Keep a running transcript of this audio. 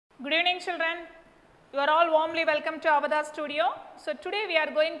Good evening, children. You are all warmly welcome to Avada Studio. So today we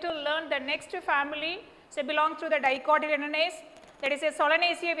are going to learn the next family. So belongs to the dicotyledonous. That is a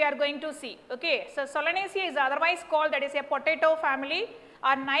Solanaceae we are going to see. Okay. So Solanaceae is otherwise called that is a potato family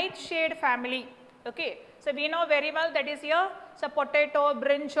or nightshade family. Okay. So we know very well that is here. So potato,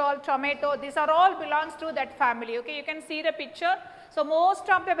 brinjal, tomato, these are all belongs to that family. Okay. You can see the picture. So most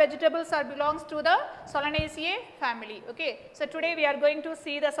of the vegetables are belongs to the Solanaceae family. Okay. So today we are going to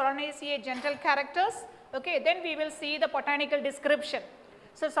see the Solanaceae general characters. Okay. Then we will see the botanical description.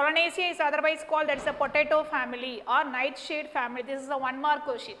 So Solanaceae is otherwise called that is a potato family or nightshade family. This is a 1 mark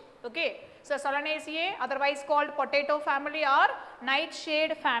question. Okay. So Solanaceae otherwise called potato family or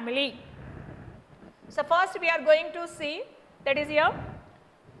nightshade family. So first we are going to see that is here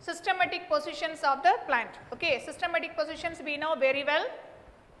systematic positions of the plant. Okay, systematic positions we know very well.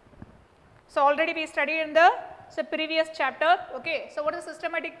 So already we studied in the previous chapter. Okay, so what is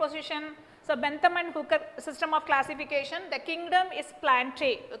systematic position? So Bentham and Hooker system of classification. The kingdom is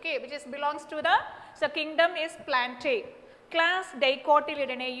Plantae. Okay, which is belongs to the kingdom is Plantae. Class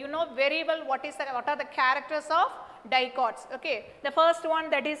dicotyledonous. You know very well what are the characters of dicots. Okay, the first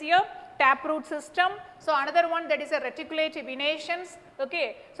one that is here taproot system. So another one that is a reticulate venations.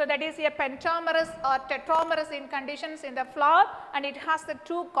 Okay, so that is a pentamerous or tetramerous in conditions in the flower, and it has the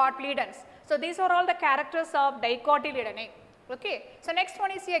 2 cotyledons. So these are all the characters of dicotyledonous. Okay, so next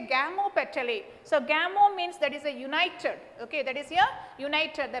one is a gamopetalae. So gamo means that is a united. Okay, that is a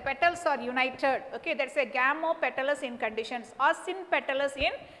united. The petals are united. Okay, that is a gamopetalous in conditions or synpetalous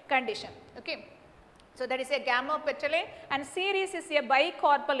in condition. Okay. So that is a gamopetalae, and series is a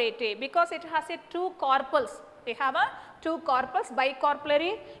bicarpellate because it has a 2 carpels. They have a 2 carpels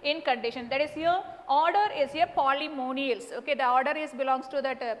bicarpellary in condition. That is here order is a polymonials. Okay, the order is belongs to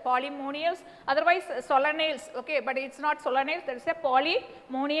that polymonials. Otherwise solanales. Okay, but it's not solanales. That is a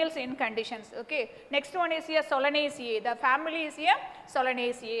polymonials in conditions. Okay. Next one is here Solanaceae. The family is here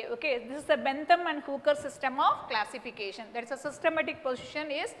Solanaceae. Okay, this is the Bentham and Hooker system of classification. That is a systematic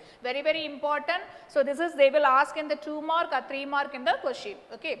position is very important. So this is they will ask in the 2 mark or 3 mark in the question.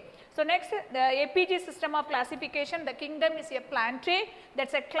 Okay. So next the APG system of classification. The kingdom is a Plantae.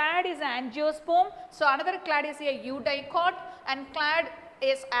 That's a clade is an angiosperm. So another clade is a eudicot, and clade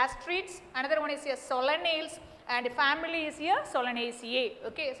is astrids. Another one is a solanales, and family is here Solanaceae.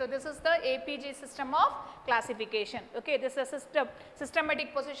 Okay, so this is the APG system of classification. Okay, this is a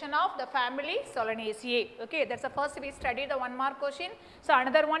systematic position of the family Solanaceae. Okay, that's the first we study the 1 mark question. So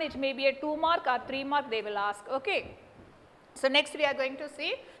another one it may be a 2 mark or 3 mark they will ask. Okay. So next we are going to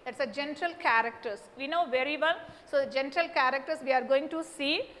see that's a general characters. We know very well. So the general characters we are going to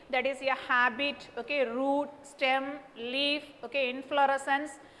see that is a habit, okay, root, stem, leaf, okay,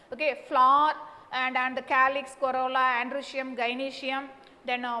 inflorescence, okay, flower, and the calyx, corolla, androecium, gynoecium,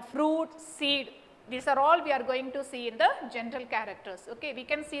 then fruit, seed. These are all we are going to see in the general characters. Okay, we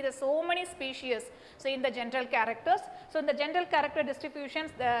can see the so many species. So in the general characters. So in the general character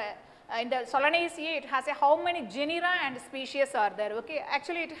distributions, in the Solanaceae it has a how many genera and species are there. Okay,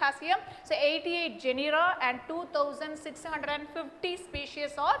 actually it has here so 88 genera and 2650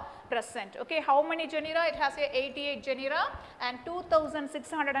 species are present. Okay, how many genera? It has a 88 genera and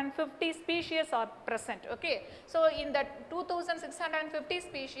 2650 species are present. Okay, so in the 2650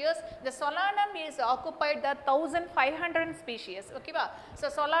 species the Solanum is occupied the 1500 species. Okay, so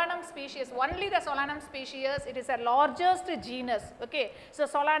Solanum species, only the Solanum species, it is a largest genus. Okay, so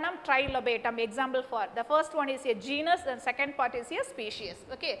Solanum trilobatum, example for the first one is a genus, and second part is a species.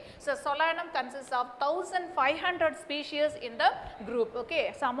 Okay, so Solanum consists of 1500 species in the group.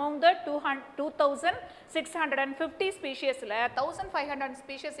 Okay, so among the 2650 species la 1500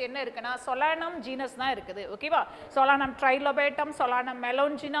 species enna irukna Solanum genus na irukudhu. Okay va, Solanum trilobatum, Solanum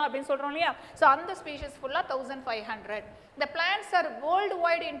melongena appdin solrom liya. So and the species full 1500. The plants are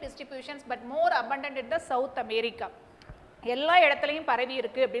worldwide in distributions but more abundant in the South America. எல்லா இடத்துலயும் பரவி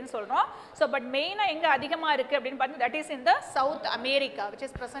இருக்கு அப்படினு சொல்றோம். So but மெயினா எங்க அதிகமா இருக்கு அப்படினு பார்த்தா that is in the South America, which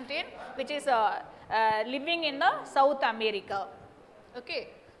is present in living in the South America. Okay,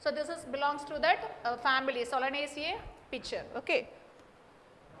 so this is belongs to that family Solanaceae picture. Okay,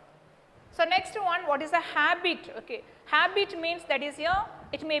 so next one, what is a habit? Okay, habit means that is here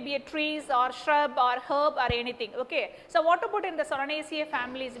it may be a trees or shrub or herb or anything. Okay, so what about in the Solanaceae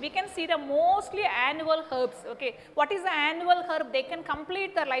families? We can see the mostly annual herbs. Okay, what is the annual herb? They can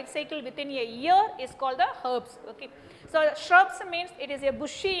complete their life cycle within a year is called the herbs. Okay, so shrubs means it is a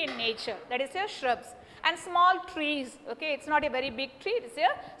bushy in nature, that is a shrubs, and small trees. Okay, it's not a very big tree, it is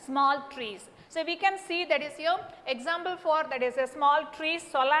a small trees. So we can see that is here example for that is a small tree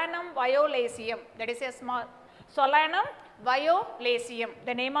Solanum violaceum, that is a small Solanum violaceum.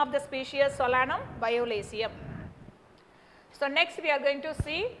 The name of the species Solanum violaceum. So next we are going to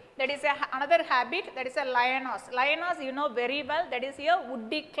see that is another habit, that is a lianos. Lianos you know very well, that is here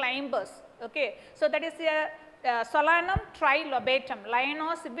woody climbers. Okay. So that is a Solanum trilobatum,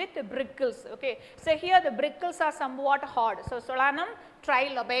 lianos with brickles. Okay. So here the brickles are somewhat hard. So Solanum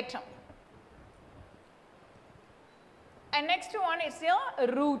trilobatum. And next one is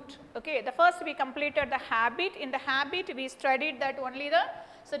your root. Okay. The first we completed the habit. In the habit we studied that only the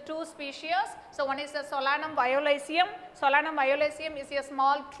two species. So one is the Solanum violaceum. Solanum violaceum is a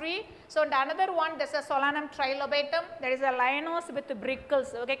small tree. So the another one, there is a Solanum trilobatum. There is a lianos with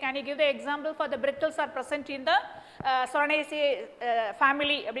brickles. Okay, can you give the example for the brickles are present in the Solanaceae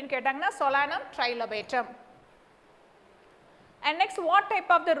family? Solanum trilobatum. And next, what type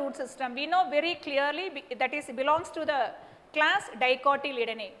of the root system? We know very clearly that is belongs to the class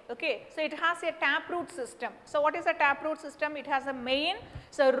Dicotyledonnae. Okay. So it has a taproot system. So what is a taproot system? It has a main.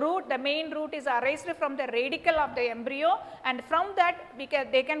 So root, the main root is arised from the radicle of the embryo, and from that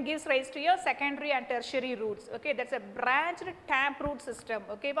they can give rise to your secondary and tertiary roots. Okay. That's a branched taproot system.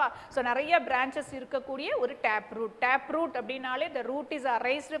 Okay. So nariya branches irukkudiya oru taproot. Taproot abdinale the root is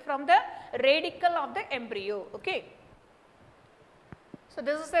arised from the radicle of the embryo. Okay. So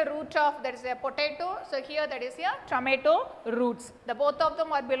this is a root of, that is a potato. So here that is a tomato roots. The both of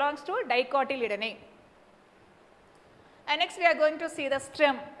them are belongs to Dicotyledonnae. And next we are going to see the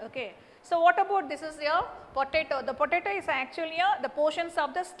stem. Okay. So what about this is your potato? The potato is actually the portions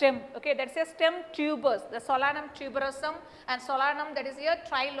of the stem. Okay, that's a stem tubers. The Solanum tuberosum and Solanum, that is your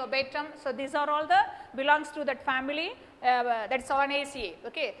trilobatum. So these are all the belongs to that family. That is Solanaceae.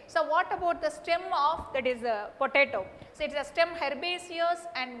 Okay. So what about the stem of that is potato? So it is a stem herbaceous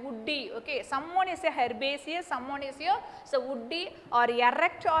and woody. Okay. Someone is a herbaceous, someone is a woody or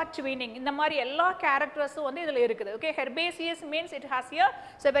erect or twining. In the mari ella characters வந்து இதுல இருக்குது. Okay. Herbaceous means it has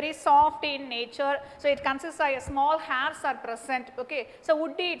a very soft in nature. So it consists of a small hairs are present. Okay. So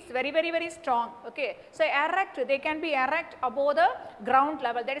woody it's very strong. Okay. So erect, they can be erect above the ground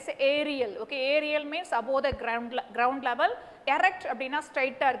level. That is aerial. Okay. Aerial means above the ground level. Erect அப்படினா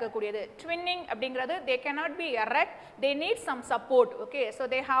ஸ்ட்ரைட்டா இருக்கக்கூடியது. Twinning அப்படிங்கிறது they cannot be erect, they need some support. Okay, so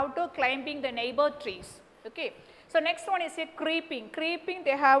they have to climbing the neighbor trees. Okay, so next one is a creeping. Creeping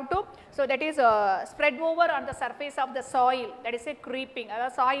they have to, so that is spread over on the surface of the soil, that is a creeping.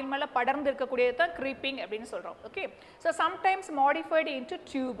 அதாவது soil மேல படர்ந்து இருக்கக்கூடியது தான் creeping அப்படினு சொல்றோம். Okay, so sometimes modified into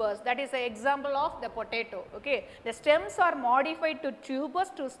tubers, that is an example of the potato. Okay, the stems are modified to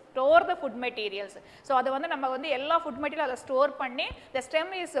tubers to store the food materials. So அது வந்து நம்ம வந்து எல்லா food material அத ஸ்டோர் பண்ணி the stem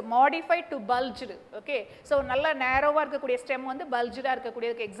is modified to bulged. Okay, so நல்ல narrow-ஆ இருக்கக்கூடிய stem வந்து bulged-ஆ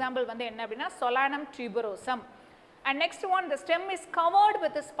இருக்கக்கூடியதுக்கு example வந்து என்ன அப்படினா Solanum tuberosum. And next one, the stem is covered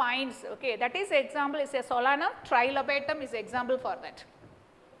with the spines. Okay, that is example is a Solanum trilobatum is example for that.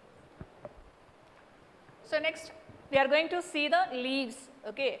 So next we are going to see the leaves.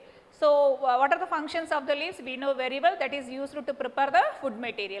 Okay, so what are the functions of the leaves? We know very well, that is used to prepare the food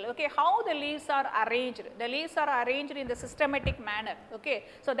material. Okay, how the leaves are arranged? The leaves are arranged in the systematic manner. Okay,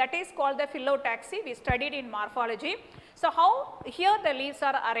 so that is called the phyllotaxy. We studied in morphology. So how here the leaves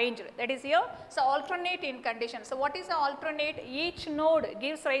are arranged? That is here. So alternate in condition. So what is the alternate? Each node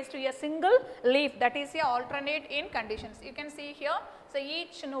gives rise to a single leaf. That is here alternate in conditions. You can see here. So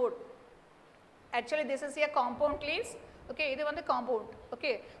each node. Actually this is here compound leaves. Okay, இது வந்து compound.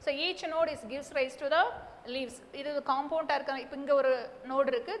 Okay, so each node is gives rise to the leaves. இது compound இருக்க. இப்போ இங்க ஒரு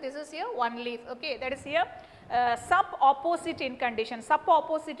node இருக்கு. This is here one leaf. Okay, that is here sub opposite in condition. Sub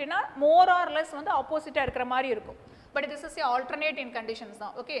opposite னா more or less வந்து opposite இருக்கிற மாதிரி இருக்கும். But this is a alternate in conditions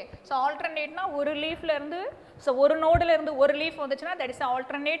now. Okay, so alternate na ஒரு leafல இருந்து, so ஒரு nodeல இருந்து ஒரு leaf வந்துச்சுனா that is a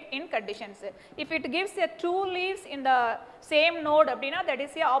alternate in conditions. If it gives a two leaves in the same node அப்படினா that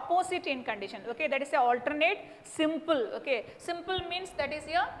is a opposite in condition. Okay, that is a alternate simple. Okay, simple means that is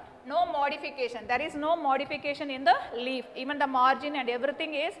a no modification, there is no modification in the leaf, even the margin and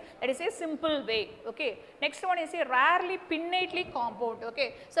everything is, that is a simple way. Okay, next one is a rarely pinnately compound. Okay,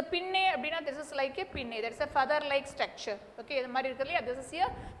 so pinne abdina this is like a pinne, there is a feather like structure. Okay, இது மாதிரி இருக்குல்ல, this is a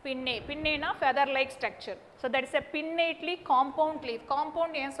pinne. Pinne na feather like structure. So that is a pinnately compound leaf.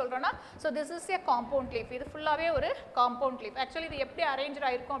 Compound ஏன் சொல்றோம்னா, so this is a compound leaf. இது ஃபுல்லாவே ஒரு compound leaf. Actually இது எப்படி arranged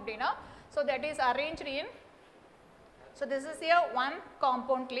ஆயிருக்கும் அப்படினா, so that is arranged in, so this is here one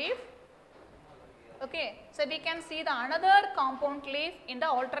compound leaf. Okay, so we can see the another compound leaf in the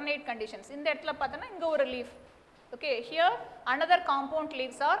alternate conditions. In the இடத்துல பார்த்தனா இங்க ஒரு leaf. Okay, here another compound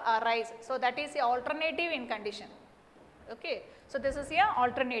leaves are arise. So that is the alternative in condition. Okay. So, this is a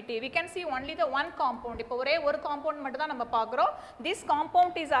alternative. We can see only the one compound. இப்போ ஒரே ஒரு compound மட்டும் தான் நம்ம பார்க்கிறோம். This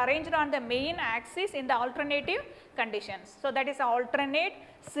compound is arranged on the main axis in the alternative conditions. So, that is alternate,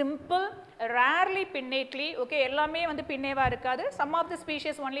 simple, rarely pinnately. Okay, எல்லாமே வந்து பின்னேவா இருக்காது. Some of the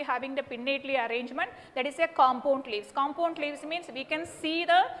species only having the pinnately arrangement, that is a compound leaves. Compound leaves means we can see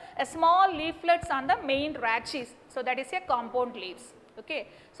the small leaflets on the main rachis. So, that is a compound leaves. Okay.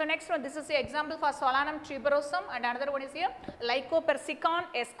 So, next one, this is the example for Solanum tuberosum, and another one is here Lycopersicon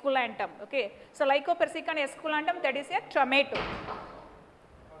esculentum. Okay. So, Lycopersicon esculentum, that is a tomato.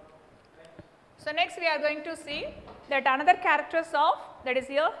 So, next we are going to see that another characters of, that is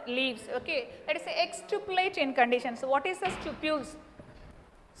here leaves. Okay. That is a exstipulate in conditions. So, what is the stipules?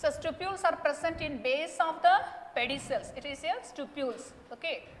 So, stipules are present in base of the pedicels. It is a stipules.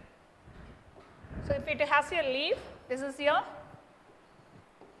 Okay. So, if it has a leaf, this is your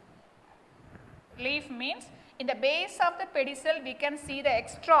leaf means in the base of the pedicel we can see the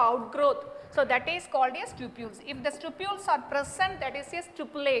extra outgrowth. So, that is called as stipules. If the stipules are present, that is a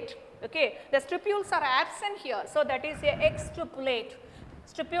stipulate. Okay. The stipules are absent here. So, that is a exstipulate.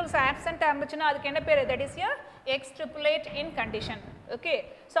 Stipules absent இருந்துச்சுனா அதுக்கு என்ன பேரு? That is a exstipulate in condition. Okay.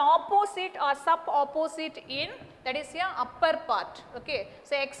 So, opposite or sub opposite in, that is a upper part. Okay.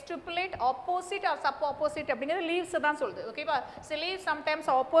 So, exstipulate opposite or sub opposite அப்படிங்கிறது leaves தான் சொல்லுது. Okay பா. So, leaves sometimes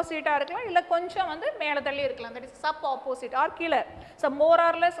opposite இருக்கலாம் இல்ல கொஞ்சம் வந்து மேல தள்ளி இருக்கலாம். That is sub opposite or கீழ. So, more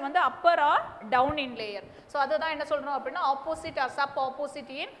or less வந்து upper or down in layer. So, அதுதான் என்ன சொல்றோம் அப்படினா opposite or sub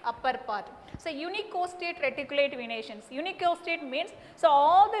opposite in upper part. So, unicostate reticulate venations. Unicostate means, so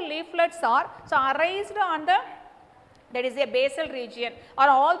all the leaflets are arranged on the, that is a basal region, or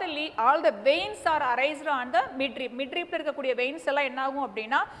all the veins are arranged on the midrib. Midrib la irukkudiya veins ella enna agum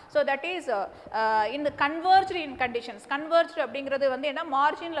appadina, so that is in the converged in conditions. Converged அப்படிங்கிறது வந்து என்ன,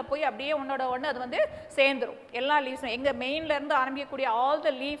 marginல போய் அப்படியே ஒன்னோட ஒன்னு அது வந்து சேர்ந்துரும். எல்லா leaves எங்க மெயின்ல இருந்து ஆரம்பிக்கக்கூடிய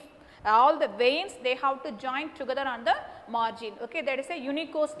all the veins, they have to join together on the margin. Okay, that is a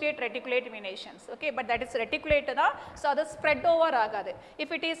unicostate reticulate venations. Okay, but that is reticulate da, so that spread over agadu.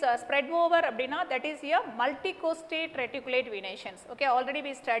 If it is spread over abdina, that is a multicostate reticulate venations. Okay, already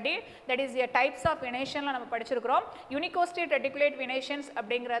we studied, that is a types of venation la nama padichirukrom. Unicostate reticulate venations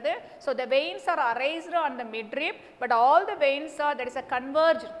abdingiradhu, so the veins are arranged on the midrib, but all the veins are, that is a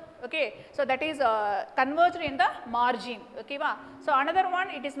converged. Okay, so that is converged in the margin. Okay, va? So another one,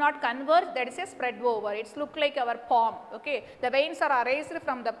 it is not converged, that is a spread over. It's look like our palm. Okay, the veins are erased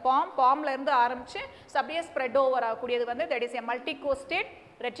from the palm la irundhu aarambichu so அப்படியே spread over ஆகக்கூடியது வந்து, that is a multicostate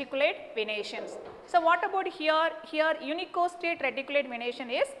reticulate venations. So what about here unicostate reticulate venation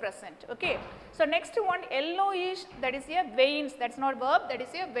is present. Okay, so next one, yellowish, that is a veins, that's not verb, that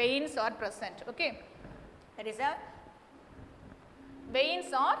is a veins are present. Okay, that is a veins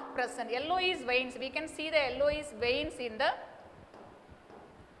are present. Yellowish veins, we can see the yellowish veins in the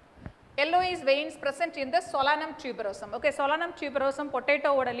yellowish veins present in the Solanum tuberosum. Okay, Solanum tuberosum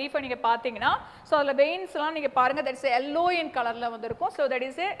potato oda leaf நீங்க பாத்தீங்கன்னா, so அதுல veins எல்லாம் நீங்க பாருங்க, that is a yellow in color ல வந்திருக்கும். So that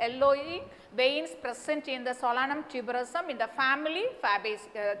is a yellowy veins present in the Solanum tuberosum in the family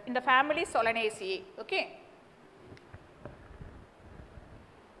Fabaceae, in the family Solanaceae. Okay.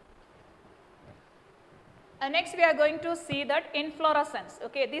 Next we are going to see that inflorescence.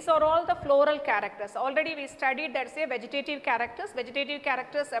 Okay, these are all the floral characters. Already we studied that say vegetative characters. Vegetative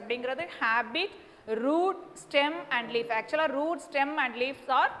characters abdingiradhu habit, root, stem and leaf. Actually root, stem and leaves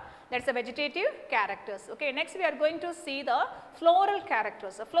are, that's a vegetative characters. Okay, next we are going to see the floral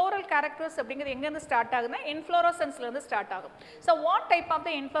characters. The floral characters abdingiradhu enga irundhu start aguna, inflorescence la irundhu start agum. So what type of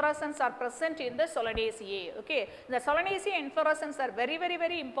the inflorescence are present in the Solanaceae? Okay, the Solanaceae inflorescence are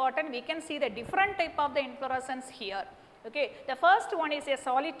very important. We can see the different type of the inflorescence here. Okay, the first one is a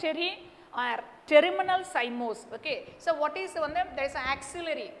solitary or terminal cymose. Okay, so what is one, there is an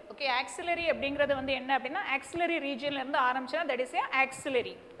axillary. Okay, axillary அப்படிங்கிறது வந்து என்ன அப்படின்னா, axillary region ல இருந்து ஆரம்பிச்சா, that is a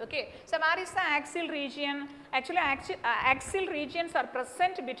axillary. Okay, so where is the axial region? Actually axial regions are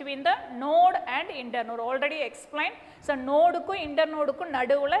present between the node and internode. Already explained. So node க்கும் internode க்கும்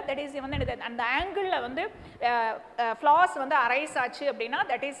நடுவுல, that is வந்து அந்த angle ல வந்து flowers வந்து arise ஆச்சு அப்படின்னா,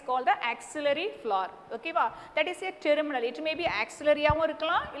 that is called the axillary flower. Okay வா, that is a terminal. It may be axillary ஆவும்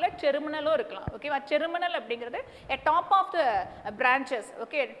இருக்கலாம் இல்ல terminal-உம் இருக்கலாம். Okay வா, terminal அப்படிங்கிறது a top of the branches.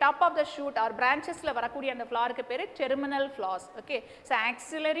 Okay, top of the shoot or branches ல வரக்கூடிய அந்த flower க்கு பேரு terminal flowers. Okay, so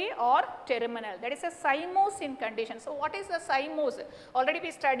axillary or terminal, that is a cymose in condition. So what is the cymose? Already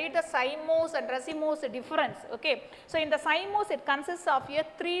we studied the cymose and racemose difference. Okay, so in the cymose it consists of a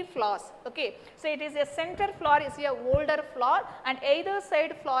 3 flowers. Okay, so it is a center flower is a older flower and either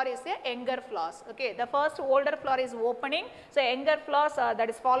side flower is a younger flowers. Okay, the first older flower is opening, so younger flowers that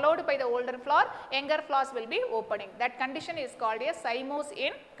is followed by the older flower, flower, younger flowers will be opening. That condition is called a cymose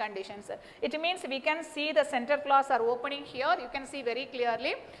in conditions. It means we can see the center flowers are opening here, you can see very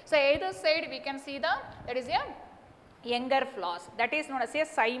clearly. So either side we can see that is a younger flowers, that is known as a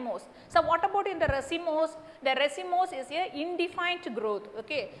cymose. So what about in the racemose? The racemose is a indefined growth,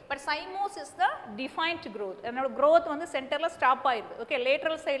 okay, but cymose is the defined growth. And growth on the center la stop ஆயிருக்கு, okay,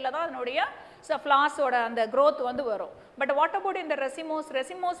 lateral side la தான் அதனுடைய so flowers ஓட அந்த growth வந்து வரும். But what about in the racemose?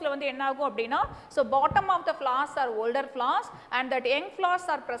 Racemose la வந்து என்ன ஆகும் அப்படினா, so bottom of the flowers are older flowers and that young flowers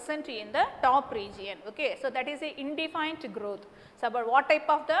are present in the top region, okay, so that is a indefined growth. So but what type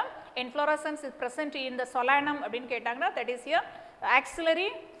of the inflorescence is present in the solanum அப்படினு கேட்டாங்கன்னா, that is a axillary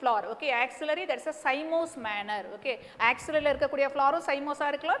flower, okay, axillary, that is a cymose manner, okay, axillary la இருக்கக்கூடிய flower cymose ஆ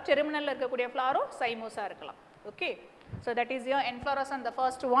இருக்கலாம், terminal la இருக்கக்கூடிய flower cymose ஆ இருக்கலாம், okay. So that is your inflorescence, the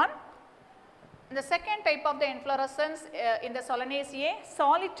first one. The second type of the inflorescence in the Solanaceae,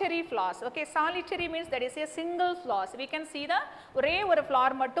 solitary flowers, okay, solitary means that is a single flowers. We can see the ஒரே ஒரு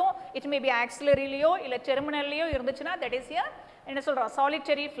flower மட்டும், it may be axillary Leo இல்ல terminal Leo இருந்துச்சுனா, that is a என்ன சொல்றோம்,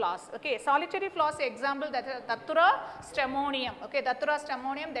 solitary flowers, okay. Solitary flowers example that is Datura stramonium, okay, Datura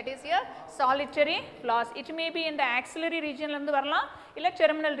stramonium, that is a solitary flowers. It may be in the axillary region la irundhu varala illa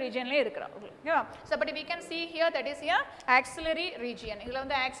terminal region la irukra, okay. So but we can see here that is a axillary region, idhula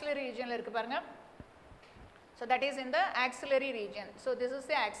vandu axillary region la irukku parunga. So that is in the axillary region. So this is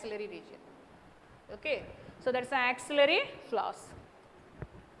the axillary region, okay. So that is the axillary flowers.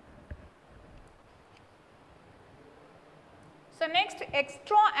 So next,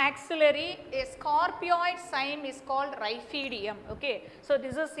 extra axillary a scorpioid cyme is called rhiphidium, okay. So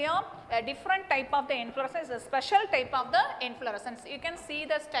this is a different type of the inflorescence, a special type of the inflorescence. You can see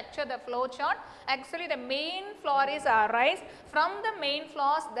the structure, the flow chart. Actually the main flower is arise from the main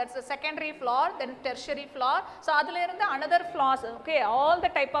flowers, that's the secondary flower, then tertiary flower. So adula irundha another flowers, okay, all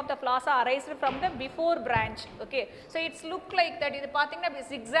the type of the flowers are arised from the before branch, okay. So it's look like that, idu pathina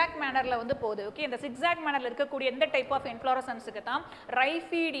zigzag manner la vandu podu, okay. In the zigzag manner la irukக்கூடிய எந்த type of inflorescence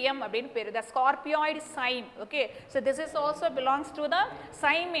Rhiphidium அப்படினு பேரு, the scorpioid cyme, okay. So this is also belongs to the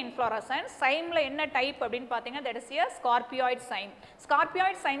cyme inflorescence. Cyme la enna type அப்படினு பாத்தீங்கன்னா, that is a scorpioid cyme.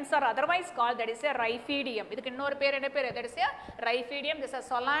 Scorpioid cymes are otherwise called, that is a rhiphidium. இதுக்கு இன்னொரு பேர் என்ன பேரு, that is a rhiphidium. This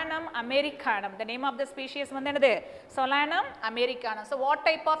is Solanum americanum. The name of the species வந்து என்னது, Solanum americanum. So what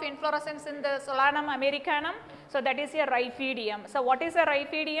type of inflorescence in the Solanum americanum? So that is a rhiphidium. So what is a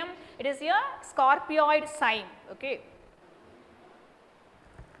rhiphidium? It is a scorpioid cyme, okay.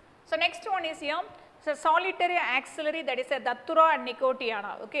 So next one is here, so solitary axillary, that is a Datura and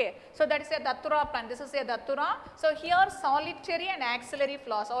Nicotiana, okay. So that is a Datura plant, this is a Datura. So here solitary and axillary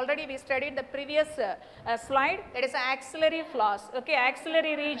flowers, already we studied the previous slide, that is axillary flowers, okay,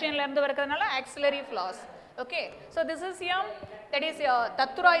 axillary region la irundhu varukradanaala axillary flowers, okay. So this is here, that is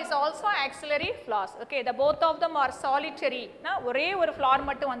Datura is also axillary flowers, okay. The both of them are solitary, na ஒரே ஒரு flower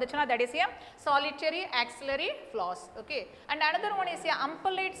மட்டும் வந்துச்சுனா, that is a solitary axillary flowers, okay. And another one is a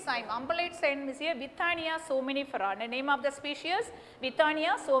umpellate cyme. Umpellate cyme is a Botania sominifera. The name of the species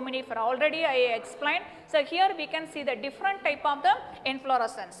Botania sominifera, already I explained. So here we can see the different type of the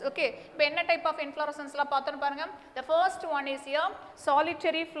inflorescence, okay. இப்போ என்ன type of inflorescence la பாத்தோம் பாருங்க. The first one is here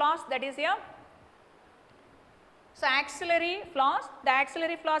solitary flowers, that is here. So axillary flowers, the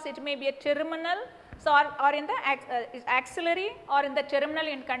axillary flowers, it may be a terminal, so or in the axillary or in the terminal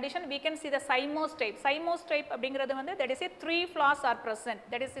in condition, we can see the cymose type. Cymose type அப்படிங்கிறது வந்து, that is a 3 flowers are present,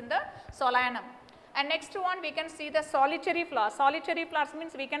 that is in the solanum. And next one we can see the solitary flowers. Solitary flowers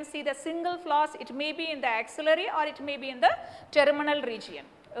means we can see the single flowers, it may be in the axillary or it may be in the terminal region,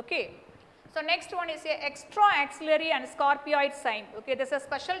 okay. So next one is a extra axillary and scorpioid cyme, okay. This is a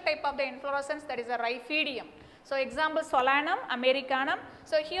special type of the inflorescence, that is a rhiphidium. So example Solanum americanum.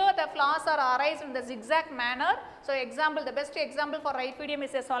 So here the flowers are arranged in the zigzag manner. So example, the best example for rhiphidium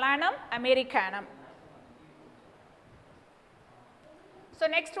is a Solanum americanum. So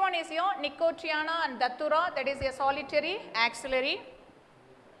next one is your Nicotiana and Datura, that is a solitary axillary.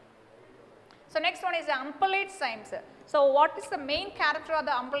 So next one is the umpellate cymes. So what is the main character of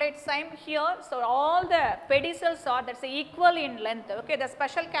the umpellate cyme here? So all the pedicels are, that's equal in length, okay. The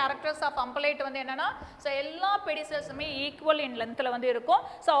special characters of umpellate வந்து என்னன்னா, so எல்லா pedicelsமே equal in length ல வந்து இருக்கும்.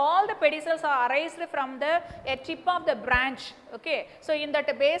 So all the pedicels are raised from the tip of the branch, okay. So in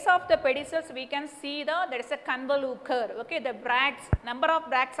that base of the pedicels we can see there is a convolucre, okay. The bracts, number of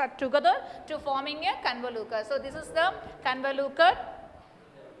bracts are together to forming a convolucre. So this is the convolucre.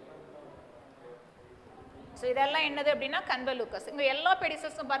 So இதெல்லாம் என்னது அப்படினா convolucus. இங்க எல்லா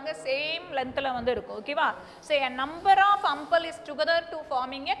pedicels பாருங்க same lengthல வந்து இருக்கும். ஓகேவா? So a number of ampule is together to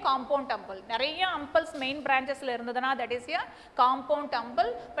forming a compound ampule. நிறைய ampules main branchesல இருந்ததுனா that is a compound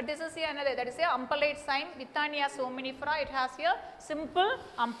ampule. But this is another, that is a ampulate cyme. Withania sominifera, it has a simple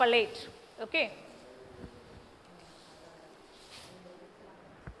ampulate. Okay.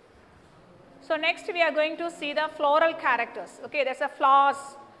 So next we are going to see the floral characters. Okay, there's a flowers.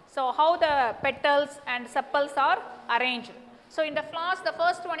 So how the petals and sepals are arranged. So in the flowers, the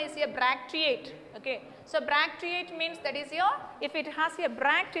first one is a bracteate. Okay, so bracteate means that is your, if it has a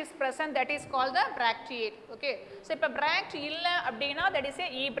bract is present, that is called the bracteate. Okay, so if a bract illa abdina, that is a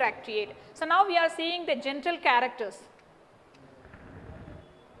ebracteate. So now we are seeing the gentle characters.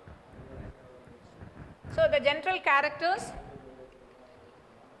 So the gentle characters.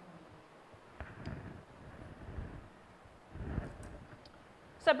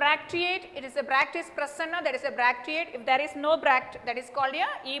 So bracteate, it is a bract is present, that is a bracteate. If there is no bract, that is called a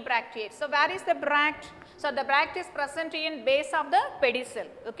ebracteate. So where is the bract? So the bract is present in base of the pedicel.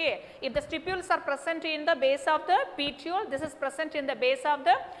 Okay. If the stipules are present in the base of the petiole, this is present in the base of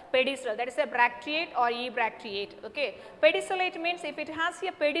the pedicel. That is a bracteate or ebracteate. Okay. Pedicellate means if it has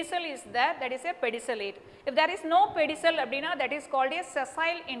a pedicel is there, that is a pedicellate. If there is no pedicel abdina, that is called a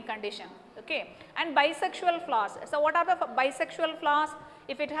sessile in condition. Okay. And bisexual flowers. So what are the bisexual flowers?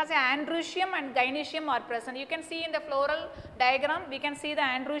 If it has an androecium and gynoecium are present, you can see in the floral diagram, we can see the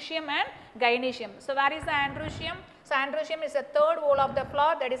androecium and gynoecium. So where is the androecium? So androecium is the third whole of the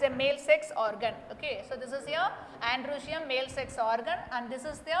flower, that is a male sex organ. Okay, so this is your androecium, male sex organ, and this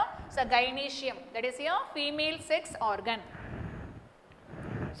is the gynoecium, that is your female sex organ.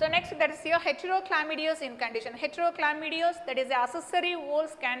 So next, that is your heterochlamydious in condition. Heterochlamydious, that is the accessory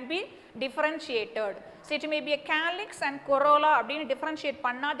whorls can be differentiated. So it may be a calyx and corolla abdin differentiate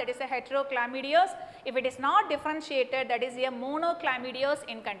panna, that is a heterochlamydious. If it is not differentiated, that is a monochlamydious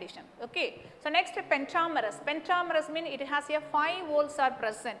in condition. Okay. So next, pentamerous. Pentamerous means it has a 5 whorls are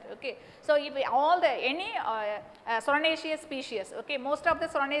present. Okay. So if all the any Solanaceae species, okay, most of the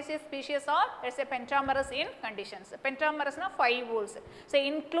Solanaceae species are, let's say, pentamerous in conditions. Pentamerous na 5 whorls. So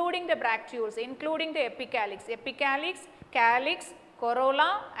including the bracteoles, including the epicalyx, calyx,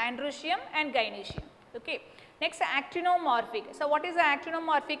 corolla, androecium and gynoecium. Okay. Next, actinomorphic. So what is the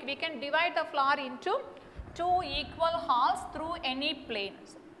actinomorphic? We can divide the flower into 2 equal halves through any plane.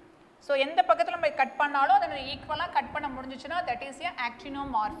 So எந்த பக்கத்துல நம்ம cut பண்ணாலும் அத ஈக்குவலா cut பண்ண முடிஞ்சுச்சுனா that is a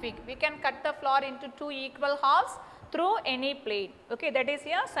actinomorphic. We can cut the flower into 2 equal halves through any plane. Okay, that is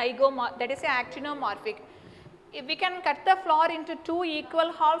a that is a actinomorphic. If we can cut the flower into 2 equal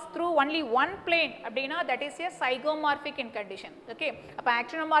halves through only one plane abdina, that is a zygomorphic in condition. Okay, appo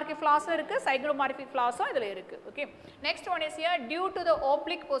actinomorphic flowers irukku, zygomorphic flowers idhula irukku. Okay, next one is here, due to the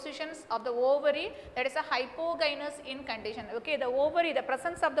oblique positions of the ovary, that is a hypogynous in condition. Okay, the ovary, the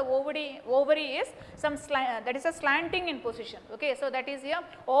presence of the ovary is some that is a slanting in position. Okay, so that is a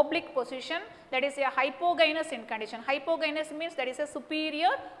oblique position, that is a hypogynous in condition. Hypogynous means that is a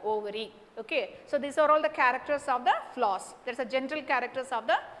superior ovary. Okay, so these are all the characters of the flowers. There is a gentle characters of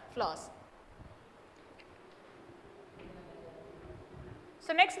the flowers.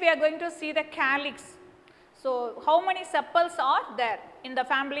 So next we are going to see the calyx. So how many sepals are there in the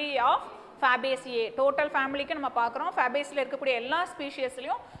family of Fabaceae? Total family ku nama paakrom, Fabaceae la irukkudiya ella species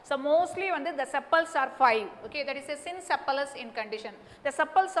liyum, so mostly vandu the sepals are 5. Okay, that is a synsepalous in condition. The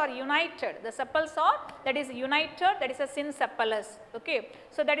sepals are united, the sepals are, that is united, that is a synsepalous. Okay,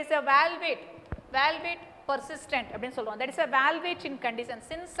 so that is a valvate persistent அப்படினு சொல்றோம். That is a valvate in condition.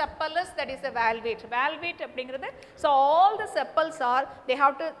 Synsepalous, that is a valvate. Valvate அப்படிங்கிறது, so all the sepals are, they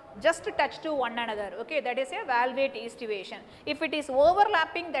have to just touch to one another. Okay, that is a valvate estivation. If it is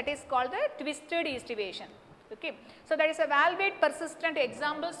overlapping, that is called the twisted estivation. Okay, so that is a valvate persistent.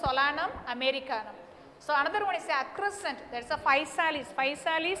 Example, Solanum americanum. So another one is a accrescent, that is a physalis.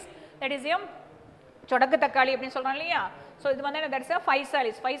 Physalis, that is a சொடக்கு தக்காளி அப்படினு சொல்றோம் இல்லையா. So இது வந்து that is a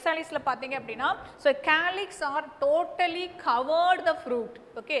physalis. Physalisல பாத்தீங்க அப்படினா, so calyx are totally covered the fruit.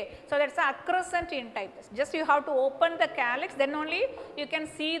 Okay, so that's a accrescent in type. Just you have to open the calyx, then only you can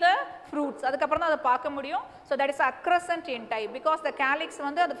see the fruits. அதுக்கு அப்புறம் தான் அத பார்க்க முடியும். So that is accrescent in type, because the calyx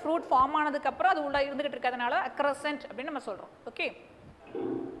வந்து அந்த fruit form ஆனதுக்கு அப்புறம் அது உள்ள இருந்துகிட்டு இருக்கதனால accrescent அப்படினு நம்ம சொல்றோம். Okay,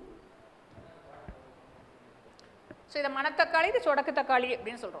 so இது மணத்தக்காளி, இது சொடக்கு தக்காளி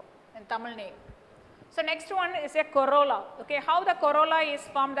அப்படினு சொல்றோம் in Tamil name. So next one is a corolla. Okay, how the corolla is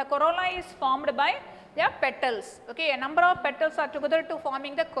formed? The corolla is formed by the petals. Okay, a number of petals are together to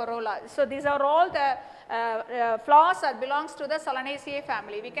forming the corolla. So these are all the flowers that belongs to the Solanaceae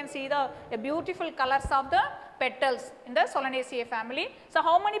family. We can see the beautiful colors of the petals in the Solanaceae family. So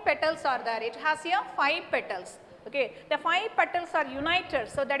how many petals are there? It has here 5 petals. Okay, the 5 petals are united,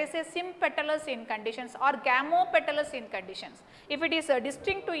 so that is a sympatalous in conditions or gamopetalous in conditions. If it is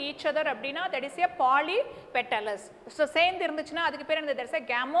distinct to each other abdina, that is a polypetalous. So same irunduchuna adukku per there is a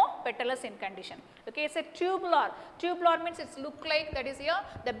gamopetalous in condition. Okay, it's a tubular. Tubular means it's look like that is here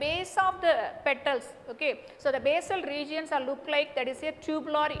the base of the petals. Okay, so the basal regions are look like that is a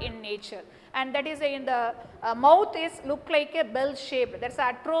tubular in nature, and that is in the mouth is look like a bell shaped. That's a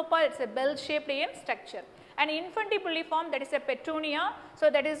atropa, it's a bell shaped in structure. And infundibuliform, that is a petunia, so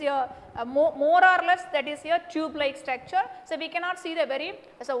that is your more or less that is your tube like structure. So we cannot see the very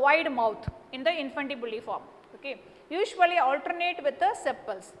as a wide mouth in the infundibuliform. Okay, usually alternate with the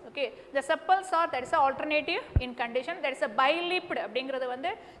sepals. Okay, the sepals are that is a alternative in condition, that is a bilipped abdingiradhu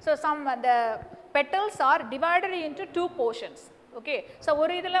vande. So some the petals are divided into 2 portions. Okay, so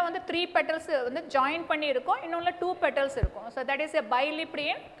ஒரு இதுல வந்து 3 petals வந்து join பண்ணி இருக்கும், இன்னொன்னுல 2 petals இருக்கும். So that is a bilipped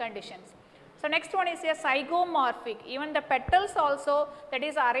in conditions. So next one is a zygomorphic. Even the petals also that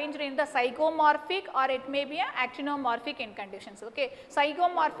is arranged in the zygomorphic or it may be a actinomorphic in conditions. Okay,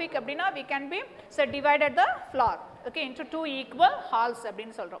 zygomorphic abdina we can be so divided the flower, okay, into 2 equal halves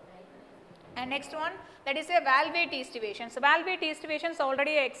abdin solrom. And next one, that is a valvate aestivations. So valvate aestivations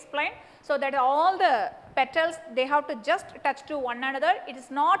already explained. So that all the petals they have to just touch to one another. It is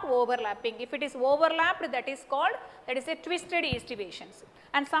not overlapping. If it is overlapped, that is called that is a twisted aestivations.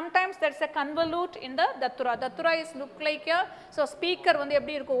 And sometimes there is a convolute in the datura. Datura is look like a so speaker வந்து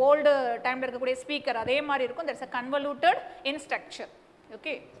எப்படி இருக்கும் old time இருக்கக்கூடிய speaker அதே மாதிரி இருக்கும். There is a convoluted in structure.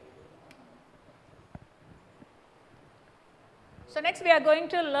 Okay. So next we are going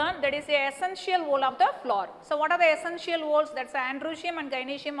to learn that is the essential whole of the flower. So what are the essential wholes? That's androecium and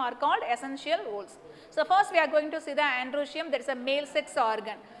gynoecium are called essential wholes. So first we are going to see the androecium, that is a male sex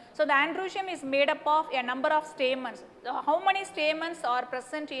organ. So the androecium is made up of a number of stamens. How many stamens are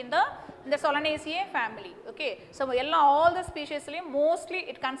present in the Solanaceae family? Okay, so all the species mostly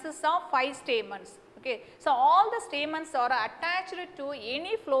it consists of 5 stamens. Okay, so all the stamens are attached to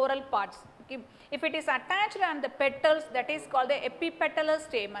any floral parts. Okay, if it is attached on the petals, that is called the epipetalous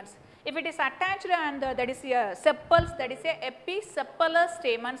stamens. If it is attached on the that is a sepals, that is a episepalous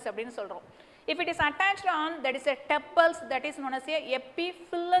stamens அப்படினு சொல்றோம். If it is attached on that is a tepals, that is known as a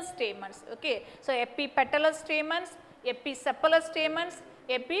epiphyllous stamens. Okay, so epipetalous stamens, episepalous stamens,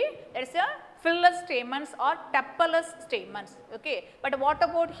 that is a phyllous stamens or tepalous stamens. Okay, but what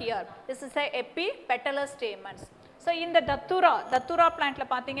about here? This is a epipetalous stamens. So in the datura plant la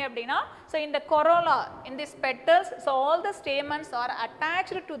pathinga appadina, so in the corolla, in these petals, so all the stamens are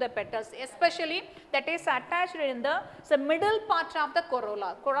attached to the petals, especially that is attached in the so middle part of the corolla.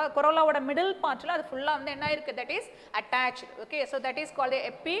 Corolla oda middle part la adu full ah enna irukku, that is attached. Okay, so that is called the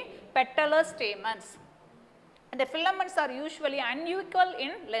epipetalous stamens. And the filaments are usually unequal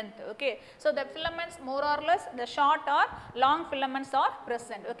in length. Okay, so the filaments more or less the short or long filaments are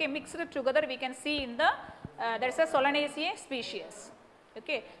present. Okay, mixed together we can see in the there is a Solanaceae species.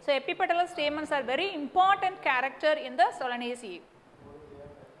 Okay, so epipetalous stamens are very important character in the Solanaceae.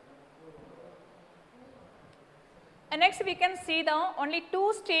 And next we can see the only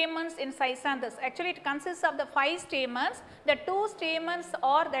 2 stamens in Zygsanthus. Actually it consists of the 5 stamens. The 2 stamens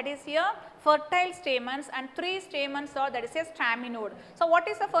are that is here fertile stamens and 3 stamens are that is a staminode. So what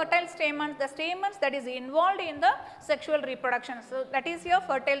is the fertile stamens? The stamens that is involved in the sexual reproduction. So that is your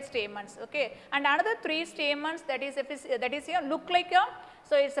fertile stamens. Okay, and another 3 stamens that is here look like a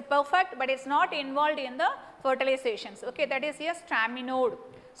so it's a perfect but it's not involved in the fertilizations. Okay, that is here staminode.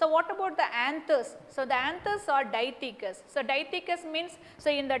 So what about the anthers? So the anthers are dithecous. So dithecous means so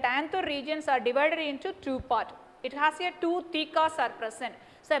in that anther regions are divided into 2 parts. It has here 2 thecas are present.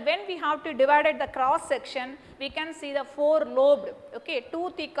 So when we have to divide the cross section, we can see the 4 lobed. Okay,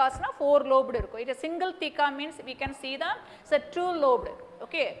 2 thecas na 4 lobed irukku. It is single theca means we can see the so 2 lobed.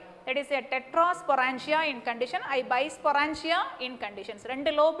 Okay, that is a tetrasporangia in condition, bisporangia in conditions.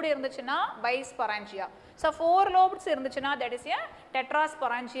 2 lobed irunduchina bisporangia. So 4 lobes irunduchina that is a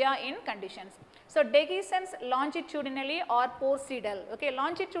tetrasporangia in conditions. So dehiscence longitudinally or porcidal. Okay,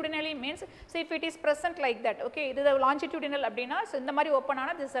 longitudinally means so if it is present like that. Okay, this is a longitudinal abdina. So in the mari open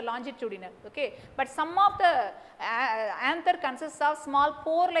ana this is a longitudinal. Okay, but some of the anther consists of small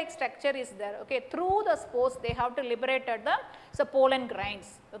pore like structure is there. Okay, through the spores they have to liberate the so pollen grains.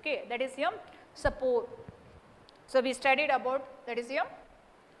 Okay, that is here pore. So we studied about that is here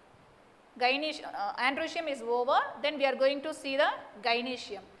androecium is over, then we are going to see the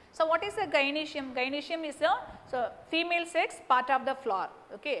gynoecium. So what is a gynoecium? Gynoecium is a so female sex part of the flower.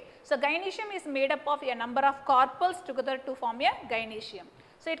 Okay, so gynoecium is made up of a number of carpels together to form a gynoecium.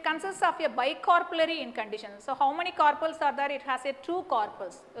 So, it consists of a bicarpellary in condition. So, how many carpels are there? It has a 2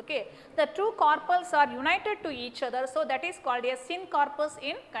 carpels. Okay. The 2 carpels are united to each other. So, that is called a syncarpous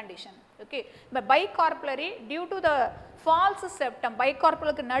in condition. Okay. But bicarpellary, due to the false septum,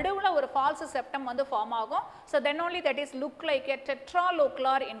 bicarpelக்கு நடுவுல ஒரு false septum வந்து form ஆகும். So, then only that is look like a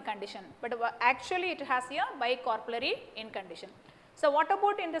tetralocular in condition. But actually it has a bicarpellary in condition. So, what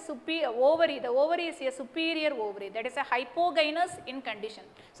about in the ovary? The ovary is a superior ovary, that is a hypogynous in condition.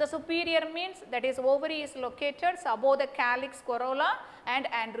 So, superior means that is ovary is located above the calyx, corolla and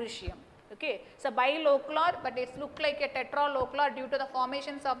androecium. Okay. So, bilocular, but it looks like a tetralocular due to the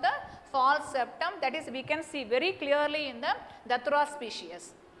formations of the false septum, that is we can see very clearly in the Datura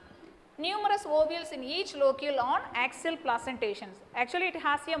species. Numerous ovules in each locule on axial placentations. Actually, it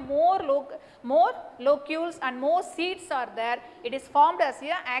has a more locules and more seeds are there. It is formed as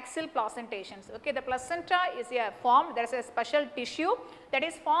a axial placentations. Okay, the placenta is a formed. There is a special tissue that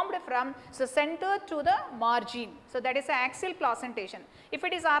is formed from the center to the margin. So, that is an axial placentation. If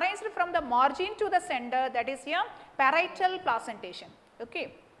it is arranged from the margin to the center, that is a parietal placentation.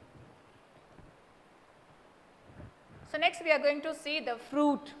 Okay. So, next we are going to see the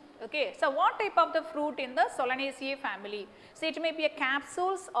fruit. Okay. So, what type of the fruit in the Solanaceae family? So, it may be a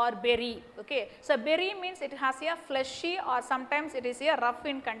capsules or berry. Okay. So, berry means it has a fleshy or sometimes it is a rough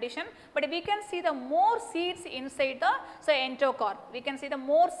in condition, but we can see the more seeds inside the endocarp. We can see the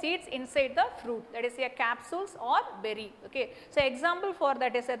more seeds inside the fruit, that is a capsules or berry. Okay. So, example for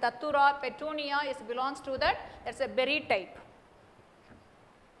that is a Datura, Petunia belongs to that is a berry type.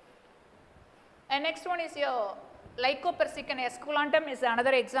 And next one is your Lycopersicum esculentum is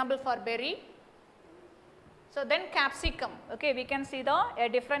another example for berry. So, then capsicum, okay, we can see the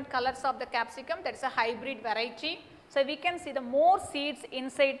different colors of the capsicum, that is a hybrid variety. So, we can see the more seeds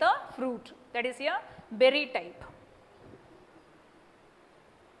inside the fruit, that is a berry type.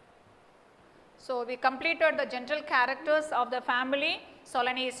 So, we completed the general characters of the family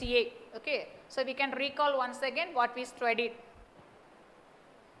Solanaceae. Okay. So, we can recall once again what we studied.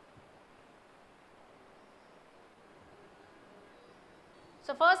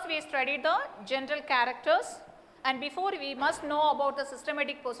 So, first we studied the general characters, and before we must know about the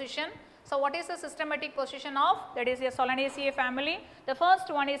systematic position. So, what is the systematic position of that is a Solanaceae family? The first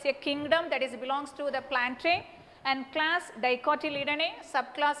one is a kingdom, that is belongs to the Plantae, and class Dicotyledonnae,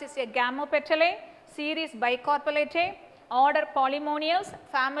 subclass is a Gamopetalae, series Bicarpellatae, order Polymonials,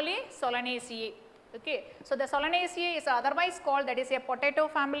 family Solanaceae. Okay. So, the Solanaceae is otherwise called that is a potato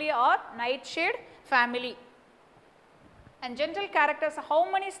family or nightshade family. And general characters, how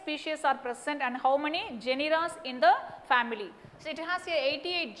many species are present and how many genera in the family. So, it has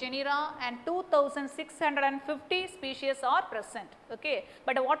 88 genera and 2650 species are present. Okay.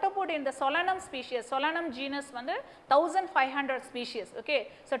 But what about in the Solanum species? Solanum genus 1500 species. Okay.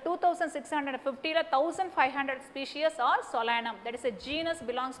 So, 2650 1500 species are Solanum, that is a genus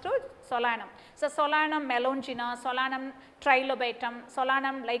belongs to Solanum. So, Solanum melongena, Solanum trilobatum,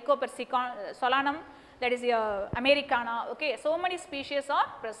 Solanum lycopersicum, Solanum that is Americana. Okay. So, many species are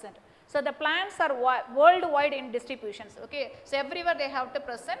present. So, the plants are worldwide in distributions. Okay. So, everywhere they have to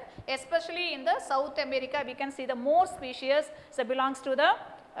present, especially in the South America we can see the more species so belongs to the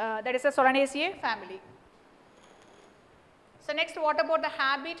that is a Solanaceae family. So, next what about the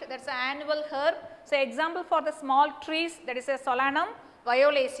habit, that is an annual herb. So, example for the small trees, that is a Solanum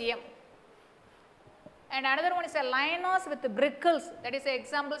violaceum. And another one is a lianas with the brickles, that is a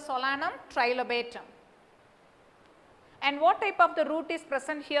example Solanum trilobatum. And what type of the root is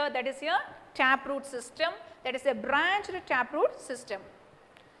present here? That is a taproot system, that is a branched taproot system.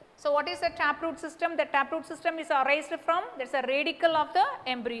 So, what is a taproot system? The taproot system is arised from that is a radicle of the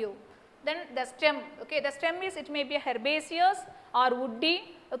embryo. Then the stem, okay, the stem is, it may be herbaceous or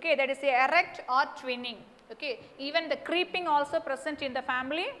woody, okay, that is a erect or twinning. Okay. Even the creeping also present in the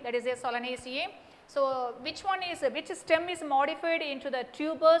family, that is a Solanaceae. So, which stem is modified into the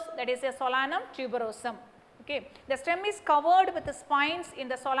tubers, that is a Solanum tuberosum. Okay. The stem is covered with the spines in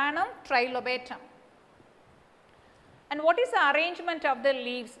the Solanum trilobatum. And what is the arrangement of the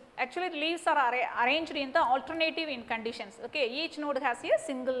leaves? Actually, the leaves are arranged in the alternative in conditions. Okay. Each node has a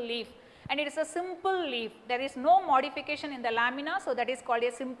single leaf and it is a simple leaf. There is no modification in the lamina, so that is called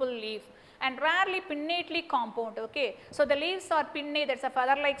a simple leaf, and rarely pinnately compound. Okay. So, the leaves are pinnate, that is a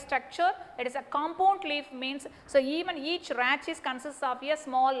feather like structure, that is a compound leaf means, so even each rachis consists of a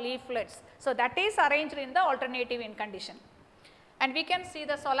small leaflets. So, that is arranged in the alternative in condition. And we can see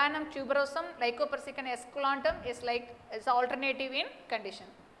the Solanum tuberosum, Lycopersicum esculentum is like is alternative in condition.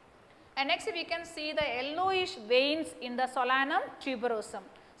 And next we can see the yellowish veins in the Solanum tuberosum.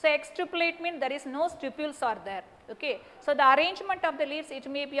 So, extrapolate means there is no stipules are there. Okay. So, the arrangement of the leaves, it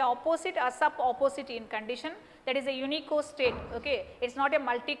may be opposite or sub-opposite in condition, that is a unico state. Okay. It is not a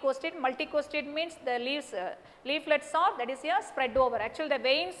multi-co state. Multi-co state means the leaves, leaflets are, that is a spread over. Actually, the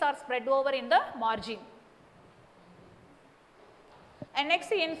veins are spread over in the margin. And next,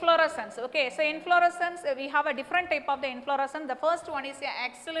 the inflorescence. Okay. So, inflorescence, we have a different type of the inflorescence. The first one is a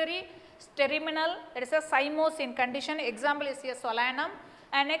axillary terminal, that is a cymose in condition. Example is a solanum.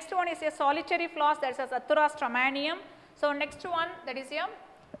 And next one is a solitary floss, that is a Datura stramonium. So, next one, that is a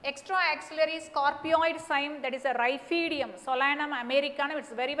extra axillary scorpioid cyme, that is a Rhiphidium, Solanum americanum. It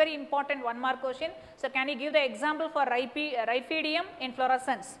is very, very important, one mark question. So, can you give the example for Rhiphidium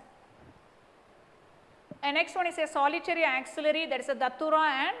inflorescence? And next one is a solitary axillary, that is a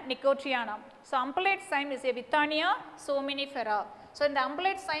Datura and Nicotiana. So, umbellate cyme is a Withania sominifera. So, in the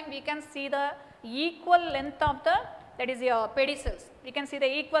umbellate cyme we can see the equal length of the, that is your pedicels. We can see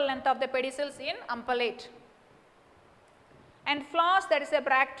the equal length of the pedicels in umbellate. And floss, that is a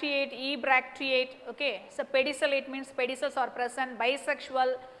bracteate, ebracteate. Okay. So, pedicellate means pedicels are present,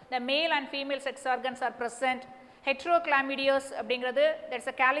 bisexual, the male and female sex organs are present. Heteroclamidious, that is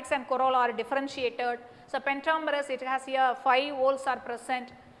a calyx and corolla are differentiated. So, pentamerous, it has here 5 holes are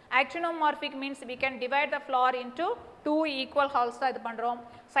present. Actinomorphic means we can divide the flower into 2 equal halves.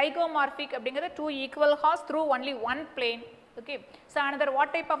 Zygomorphic, 2 equal halves through only one plane. Okay. So, another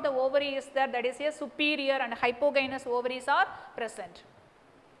what type of the ovary is there, that is a superior and hypogynous ovaries are present.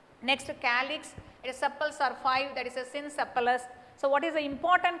 Next, calyx, its sepals are 5, that is a synsepalous. So, what is the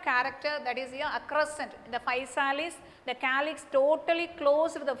important character, that is a accrescent. In the physalis, the calyx totally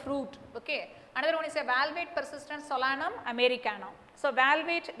closed the fruit. Okay. Another one is a valvate persistent Solanum americanum. So,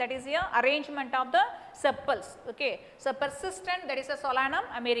 valvate, that is a arrangement of the sepals. Okay. So, persistent, that is a Solanum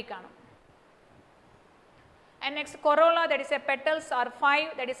americanum. And next, corolla, that is a petals are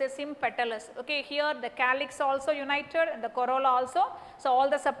 5, that is a sympetalous. Okay, here the calyx also united and the corolla also. So, all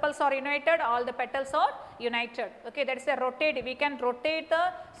the sepals are united, all the petals are united. Okay, that is a rotate, we can rotate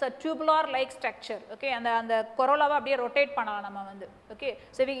the tubular like structure. Okay, and the corolla will rotate pannalam. Okay,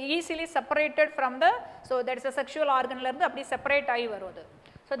 so we easily separated from the, so that is a sexual organ separate.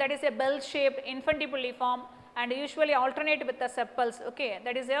 So, that is a bell shaped infundibuliform and usually alternate with the sepals. Okay,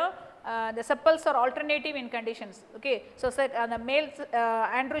 that is a the sepals are alternative in conditions. Okay, so the male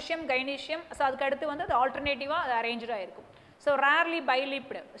androecium, gynoecium, so adukku the alternative arranged. So, rarely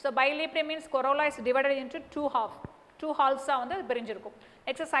bilipped. So, bilipped means corolla is divided into 2 halves. 2 halves are birinjirukkum.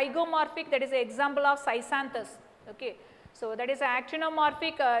 Next, zygomorphic, that is an example of Cysanthus. Okay, so that is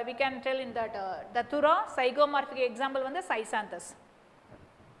actinomorphic. We can tell in that Datura. Zygomorphic example is Cysanthus.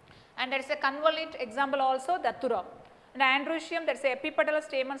 And that is a convolute example also Datura. And androecium, that is epipetal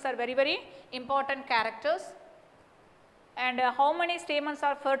stamens are very, very important characters. And how many stamens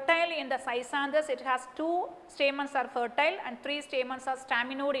are fertile in the Cysanthus? It has 2 stamens are fertile and 3 stamens are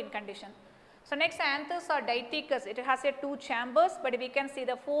staminode in condition. So, next Anthus or Dithecus, it has 2 chambers, but we can see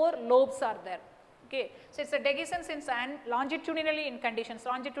the 4 lobes are there. Okay. So, it is a dehiscence in longitudinally in conditions.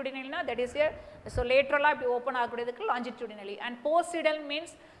 Longitudinally, that is a, so lateral open longitudinally, and postidal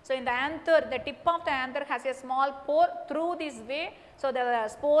means, so in the anther, the tip of the anther has a small pore through this way, so the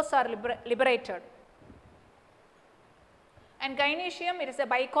spores are liberated. And gynoecium, it is a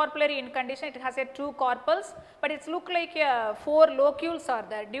bicorpulary in condition, it has 2 corpels, but it looks like 4 locules are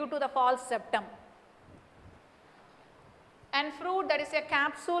there due to the false septum. And fruit, that is a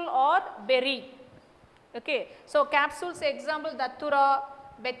capsule or berry. Okay. So, capsules example Datura,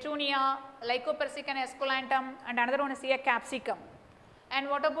 Betunia, Lycopersicum esculentum, and another one is a capsicum. And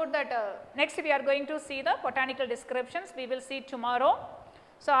what about that? Next we are going to see the botanical descriptions, we will see tomorrow.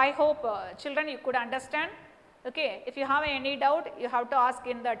 So, I hope children you could understand. Okay. If you have any doubt, you have to ask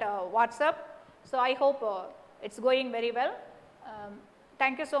in that WhatsApp. So, I hope it is going very well.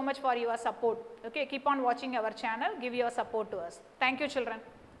 Thank you so much for your support. Okay. Keep on watching our channel, give your support to us. Thank you children.